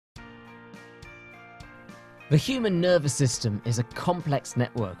The human nervous system is a complex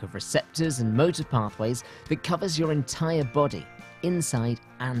network of receptors and motor pathways that covers your entire body, inside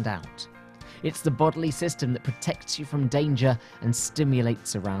and out. It's the bodily system that protects you from danger and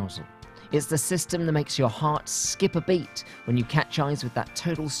stimulates arousal. It's the system that makes your heart skip a beat when you catch eyes with that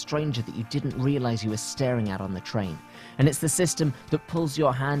total stranger that you didn't realize you were staring at on the train. And it's the system that pulls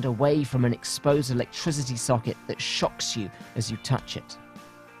your hand away from an exposed electricity socket that shocks you as you touch it.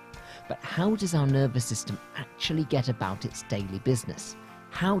 But how does our nervous system actually get about its daily business?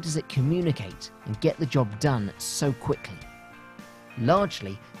 How does it communicate and get the job done so quickly?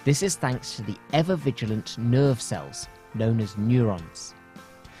 Largely, this is thanks to the ever-vigilant nerve cells, known as neurons.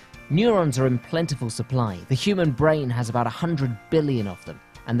 Neurons are in plentiful supply. The human brain has about 100 billion of them,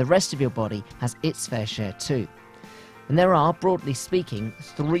 and the rest of your body has its fair share too. And there are, broadly speaking,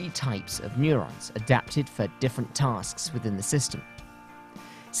 3 types of neurons, adapted for different tasks within the system.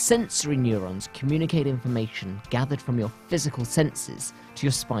 Sensory neurons communicate information gathered from your physical senses to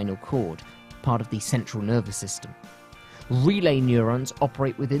your spinal cord, part of the central nervous system. Relay neurons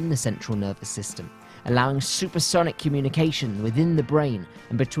operate within the central nervous system, allowing supersonic communication within the brain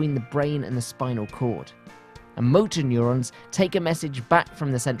and between the brain and the spinal cord. And motor neurons take a message back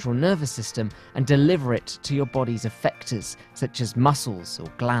from the central nervous system and deliver it to your body's effectors, such as muscles or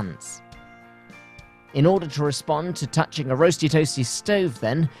glands. In order to respond to touching a roasty toasty stove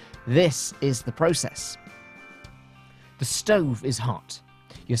then, this is the process. The stove is hot.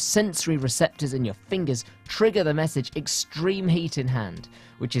 Your sensory receptors in your fingers trigger the message extreme heat in hand,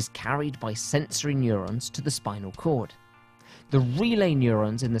 which is carried by sensory neurons to the spinal cord. The relay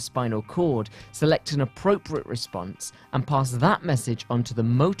neurons in the spinal cord select an appropriate response and pass that message on to the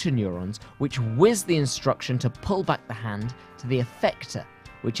motor neurons, which whiz the instruction to pull back the hand to the effector,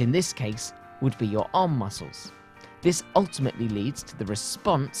 which in this case would be your arm muscles. This ultimately leads to the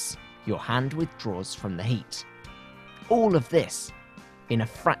response your hand withdraws from the heat. All of this in a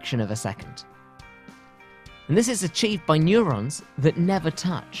fraction of a second. And this is achieved by neurons that never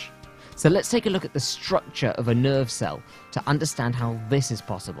touch. So let's take a look at the structure of a nerve cell to understand how this is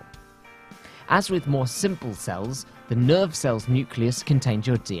possible. As with more simple cells, the nerve cell's nucleus contains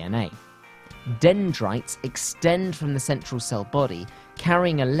your DNA. Dendrites extend from the central cell body,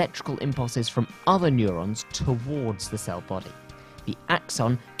 carrying electrical impulses from other neurons towards the cell body. The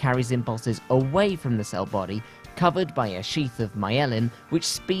axon carries impulses away from the cell body, covered by a sheath of myelin, which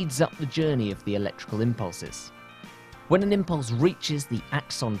speeds up the journey of the electrical impulses. When an impulse reaches the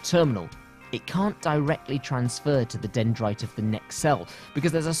axon terminal, it can't directly transfer to the dendrite of the next cell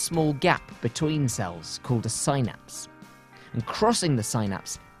because there's a small gap between cells called a synapse. And crossing the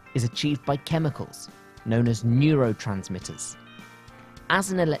synapse is achieved by chemicals, known as neurotransmitters. As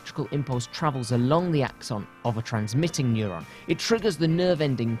an electrical impulse travels along the axon of a transmitting neuron, it triggers the nerve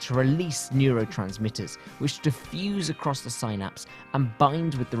ending to release neurotransmitters, which diffuse across the synapse and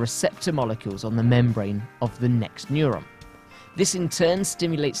bind with the receptor molecules on the membrane of the next neuron. This in turn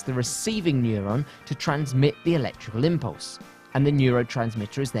stimulates the receiving neuron to transmit the electrical impulse, and the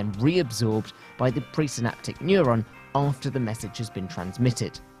neurotransmitter is then reabsorbed by the presynaptic neuron after the message has been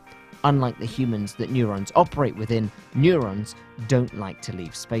transmitted. Unlike the humans that neurons operate within, neurons don't like to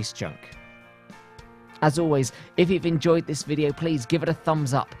leave space junk. As always, if you've enjoyed this video, please give it a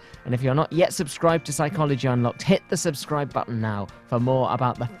thumbs up. And if you're not yet subscribed to Psychology Unlocked, hit the subscribe button now for more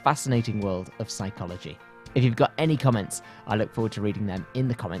about the fascinating world of psychology. If you've got any comments, I look forward to reading them in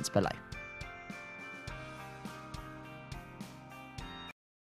the comments below.